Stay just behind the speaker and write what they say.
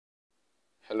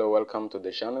Hello, welcome to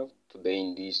the channel. Today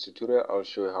in this tutorial I'll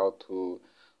show you how to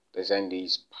design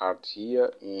this part here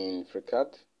in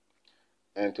FreeCAD,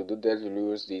 and to do that we'll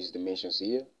use these dimensions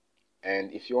here.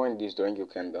 And if you want this drawing you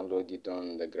can download it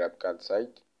on the GrabCAD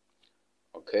site.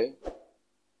 Okay,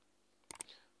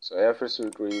 so here first we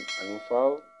create a new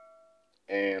file,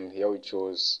 and here we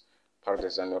choose part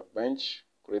design workbench,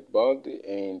 create body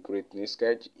and create new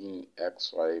sketch in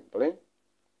XY plane.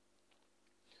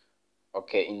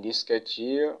 Okay, in this sketch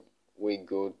here we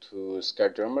go to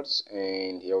sketch elements,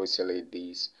 and here we select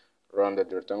this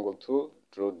rounded rectangle tool,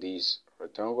 draw this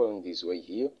rectangle in this way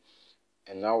here.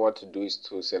 And now what to do is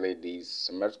to select this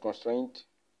submerge constraint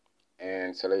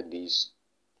and select this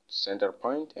center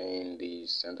point and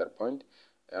this center point,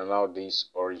 and now this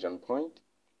origin point.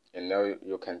 And now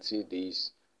you can see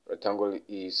this rectangle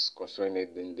is constrained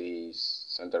in this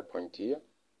center point here,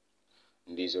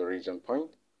 in this origin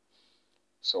point.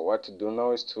 So what to do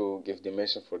now is to give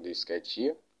dimension for this sketch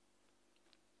here.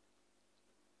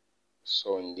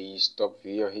 So in this top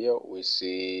view here we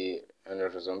see an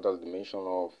horizontal dimension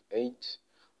of 8.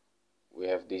 We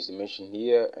have this dimension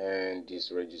here and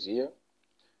this radius here.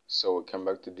 So we come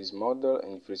back to this model,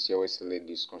 and first here we select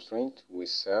this constraint. We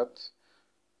set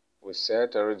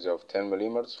a radius of 10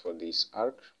 millimeters for this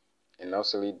arc, and now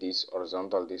select this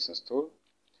horizontal distance tool.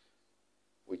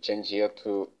 We change here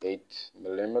to 8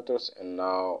 millimeters, and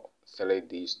now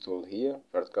select this tool here,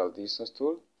 vertical distance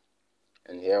tool,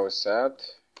 and here we set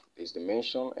this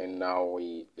dimension, and now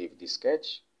we leave the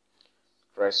sketch,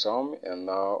 press home, and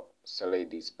now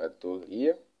select this pad tool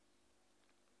here,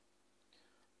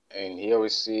 and here we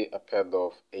see a pad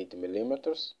of 8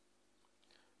 millimeters.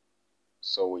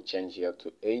 So we change here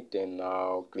to 8, and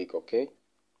now click OK.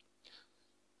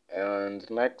 And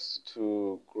next,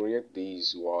 to create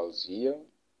these walls here,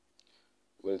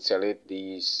 we'll select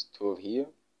this tool here,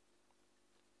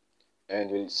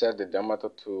 and we'll set the diameter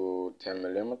to 10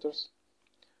 millimeters.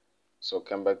 So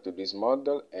come back to this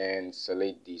model and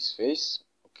select this face,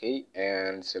 okay,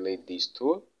 and select this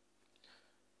tool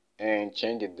and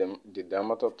change the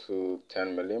diameter to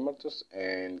 10 millimeters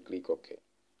and click OK.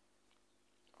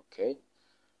 Okay,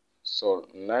 so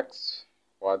next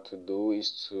what to do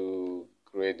is to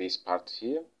create this part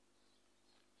here.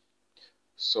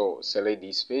 So select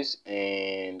this face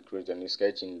and create a new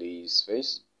sketch in this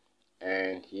face,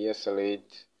 and here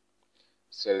select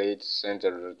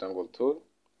center rectangle tool,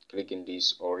 click in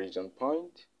this origin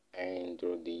point and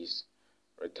draw this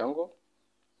rectangle.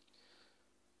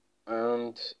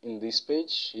 And in this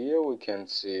page here we can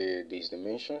see these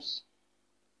dimensions.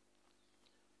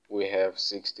 We have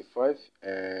 65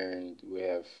 and we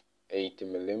have 80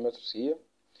 millimeters here.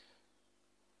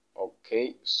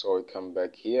 Okay, so we come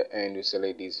back here and we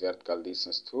select this vertical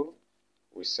distance tool.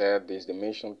 We set this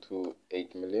dimension to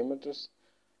 8 millimeters.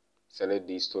 Select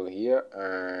this tool here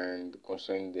and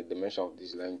constrain the dimension of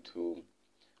this line to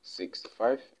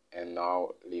 65, and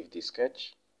now leave the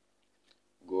sketch.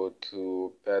 Go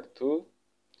to pad tool,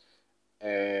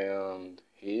 and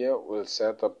here we'll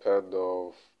set a pad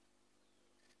of,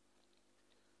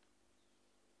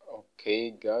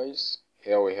 okay guys,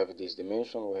 here we have this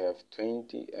dimension, we have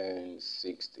 20 and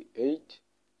 68.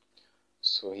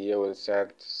 So here we'll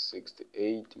set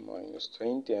 68 minus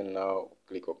 20, and now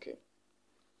click OK.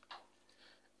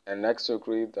 And next we'll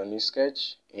create a new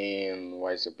sketch in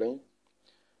YZ plane.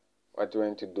 What we're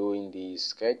going to do in this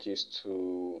sketch is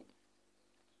to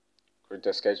create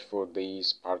a sketch for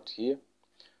this part here.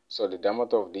 So the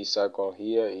diameter of this circle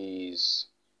here is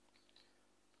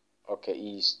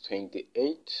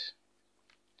 28.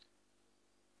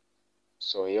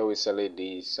 So here we select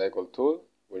the circle tool,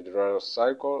 we draw a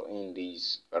circle in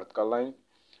this vertical line,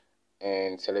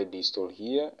 and select this tool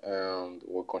here, and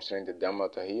we'll constrain the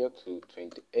diameter here to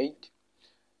 28.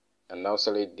 And now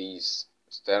select this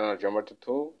external geometry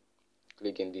tool,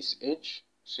 click in this edge,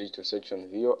 switch to section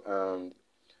view, and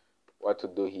what to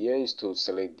do here is to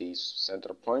select this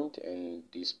center point and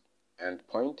this end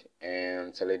point,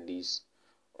 and select this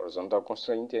horizontal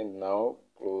constraint, and now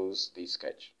close the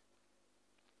sketch.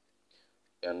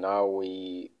 And now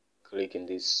we click in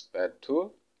this pad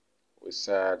tool, we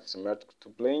set symmetric to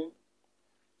plane,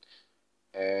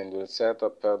 and we'll set a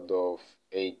pad of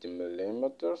 8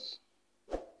 millimeters.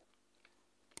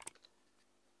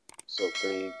 So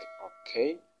click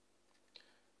OK.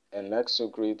 And next we'll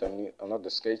create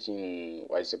another sketch in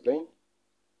YZ plane.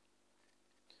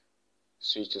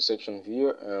 Switch to section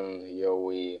view, and here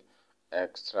we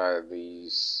extract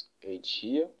this edge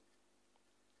here.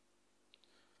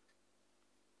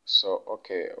 So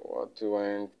okay, what we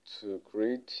want to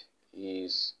create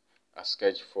is a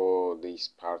sketch for this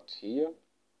part here.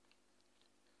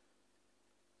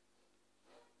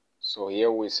 So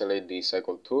here we select the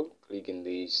cycle tool, click in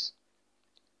this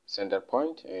center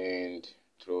point and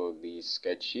draw the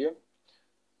sketch here,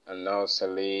 and now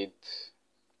select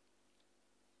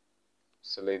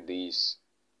this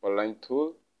polyline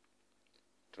tool,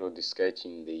 draw the sketch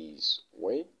in this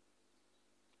way.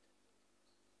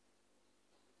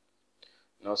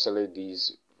 Now select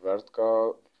this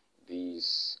vertical,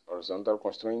 this horizontal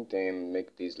constraint and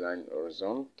make this line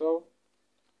horizontal.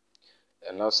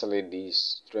 And now select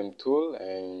this trim tool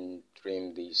and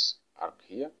trim this arc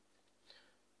here.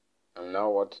 And now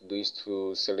what to do is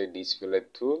to select this fillet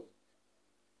tool.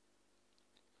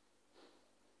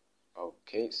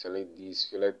 Okay, select this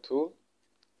fillet tool,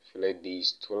 fillet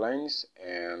these two lines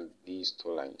and these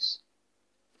two lines.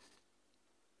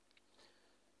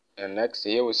 And next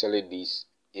here we select this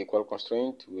equal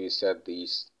constraint, we set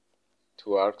these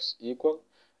two arcs equal,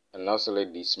 and now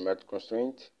select this merge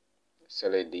constraint,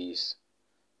 select this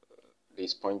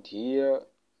point here,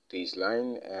 this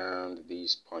line and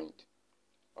this point.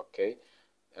 Okay,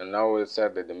 and now we'll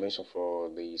set the dimension for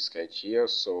the sketch here.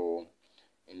 So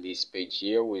in this page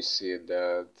here we see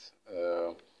that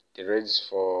the radius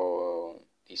for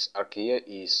this arc here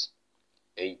is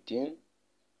 18.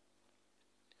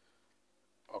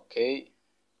 Okay,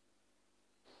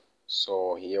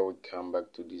 so here we come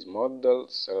back to this model,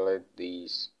 select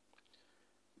this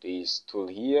tool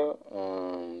here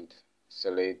and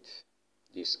select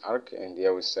this arc, and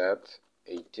here we set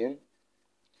 18.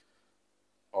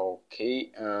 Okay,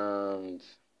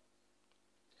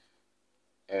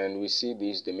 and we see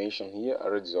this dimension here,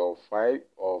 a radius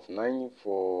of 9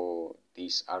 for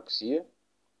these arcs here.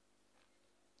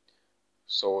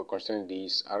 So we constrain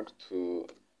this arc to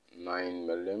 9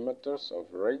 millimeters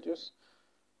of radius,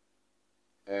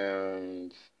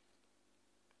 and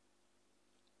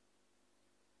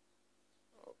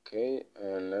okay,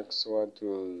 and next what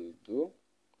we'll do,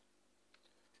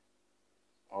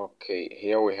 okay,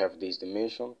 here we have this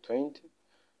dimension 20.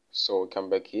 So we come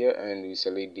back here and we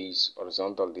select this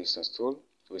horizontal distance tool,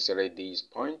 we select this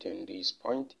point and this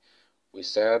point, we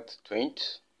set 20.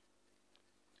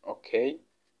 Okay,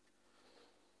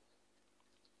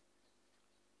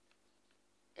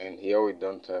 and here we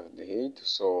don't have the height,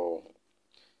 so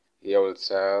here we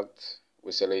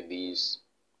select this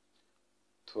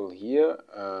tool here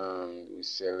and we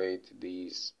select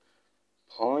this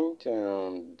point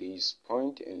and this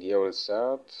point, and here we'll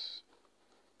set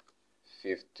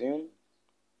 15.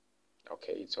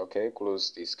 Okay, it's okay.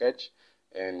 Close the sketch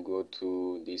and go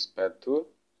to this pad tool,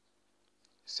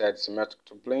 set symmetric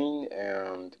to plane,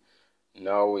 and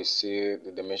now we see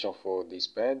the dimension for this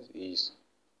pad is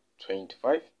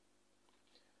 25.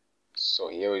 So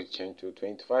here we change to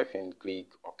 25 and click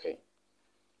OK.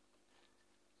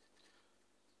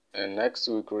 And next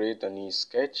we create a new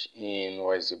sketch in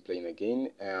YZ plane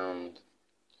again and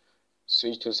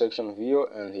switch to section view,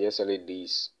 and here select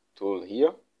this tool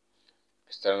here,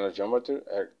 external geometry,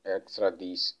 extract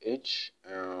this edge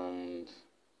and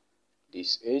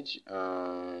this edge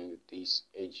and this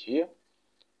edge here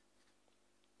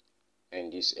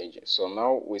and this edge. So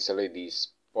now we select this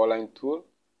polyline tool,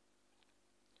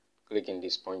 click in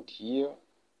this point here,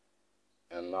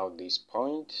 and now this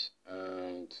point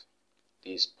and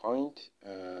this point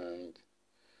and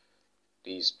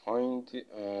this point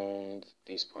and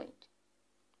this point.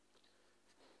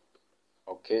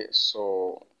 Okay,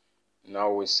 so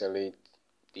now we select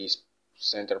this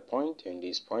center point and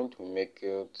this point, we make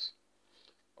it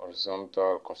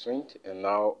horizontal constraint, and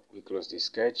now we close the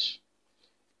sketch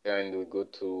and we go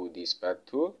to this pad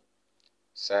tool,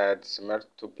 set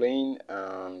symmetric to plane,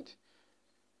 and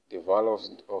the value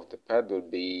of the pad will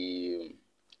be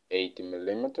 80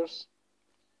 millimeters.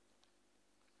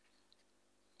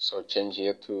 So change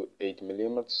here to 8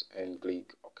 millimeters and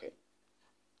click OK.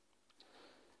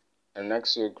 And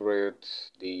next we create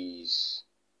these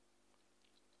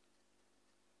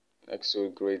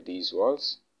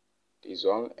walls, this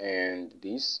one and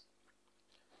this.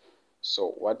 So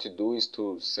what to do is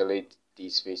to select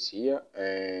this face here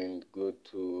and go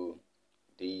to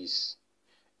this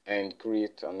and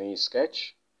create a new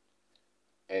sketch,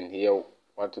 and here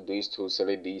what to do is to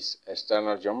select this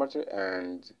external geometry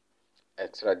and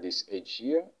extract this edge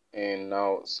here, and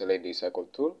now select the cycle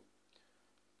tool,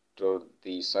 draw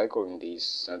the cycle in this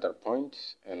center point,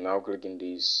 and now click in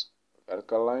this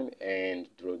vertical line and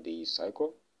draw the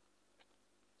cycle.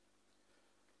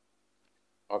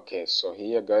 Okay, so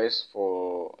here guys,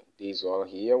 for this wall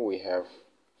here we have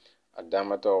a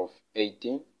diameter of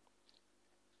 18,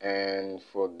 and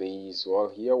for this wall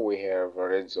here we have a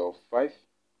radius of 5.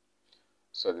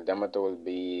 So the diameter will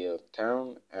be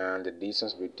 10, and the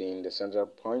distance between the center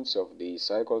points of the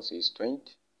cycles is 20.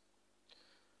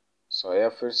 So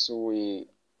here first we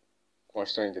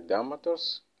constrain the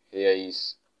diameters. Here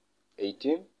is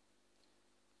 18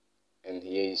 and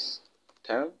here is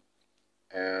 10,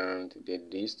 and the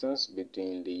distance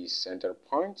between the center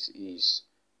points is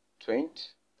 20.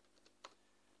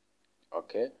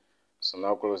 Okay, so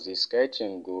now close this sketch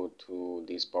and go to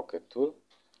this pocket tool.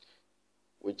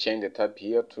 We change the type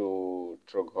here to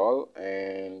toggle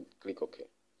and click OK.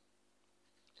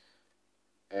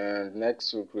 And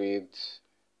next we create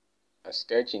a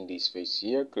sketch in this face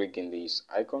here. Click in this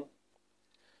icon,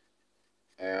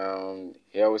 and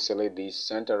here we select this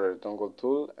center rectangle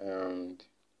tool and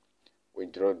we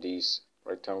draw this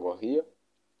rectangle here.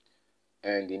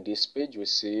 And in this page we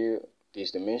see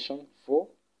this dimension 4.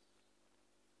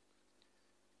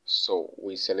 So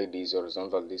we select this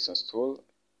horizontal distance tool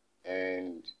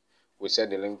and we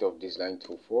set the length of this line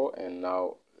to 4, and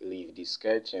now leave the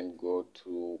sketch and go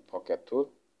to pocket tool.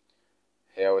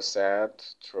 Here we set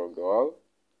toggle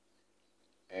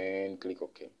and click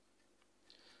OK.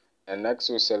 And next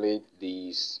we select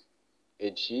this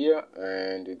edge here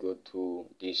and we go to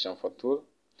this chamfer tool.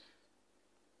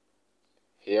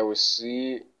 Here we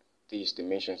see these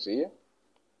dimensions here.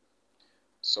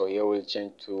 So here we'll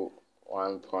change to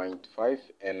 1.5,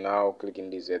 and now click in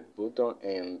this add button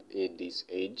and add this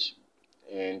edge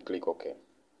and click OK.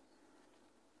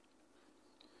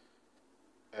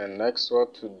 And next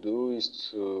what to do is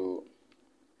to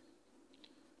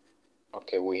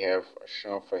we have a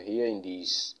chamfer here in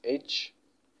this edge.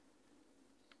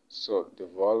 So the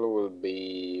value will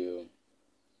be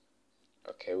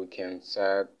we can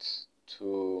set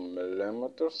 2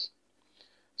 millimeters.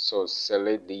 So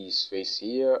select this face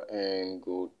here and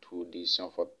go to the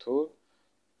chamfer tool,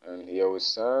 and here we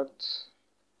set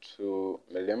 2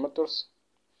 millimeters.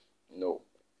 No,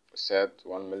 set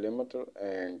 1 millimeter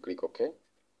and click OK.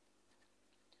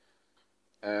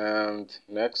 And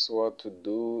next what to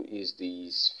do is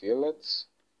these fillets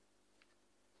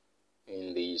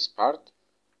in this part.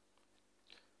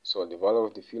 So the value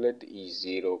of the fillet is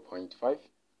 0.5.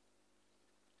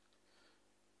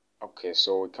 Okay,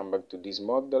 so we come back to this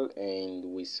model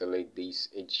and we select this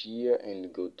edge here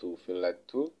and go to fillet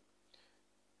tool.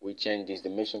 We change this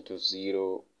dimension to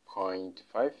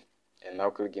 0.5, and now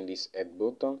click in this add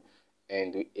button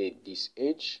and we add this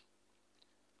edge,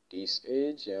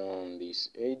 and this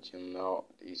edge, and now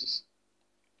these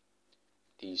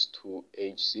two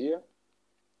edges here.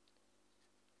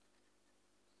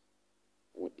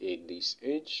 We add this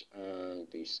edge and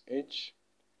this edge,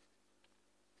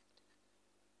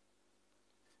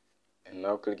 and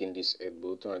now click in this add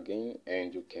button again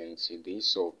and you can see this,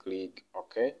 so click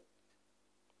OK.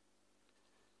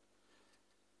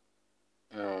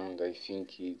 And I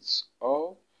think it's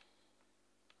all.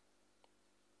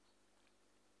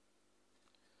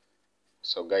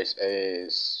 So guys,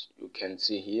 as you can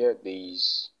see here, the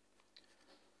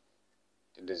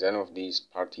design of this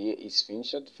part here is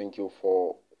finished. Thank you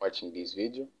for watching this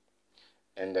video.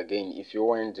 And again, if you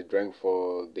want the drawing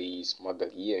for this model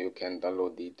here, you can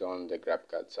download it on the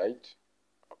GrabCAD site.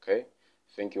 Okay,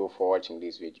 thank you for watching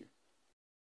this video.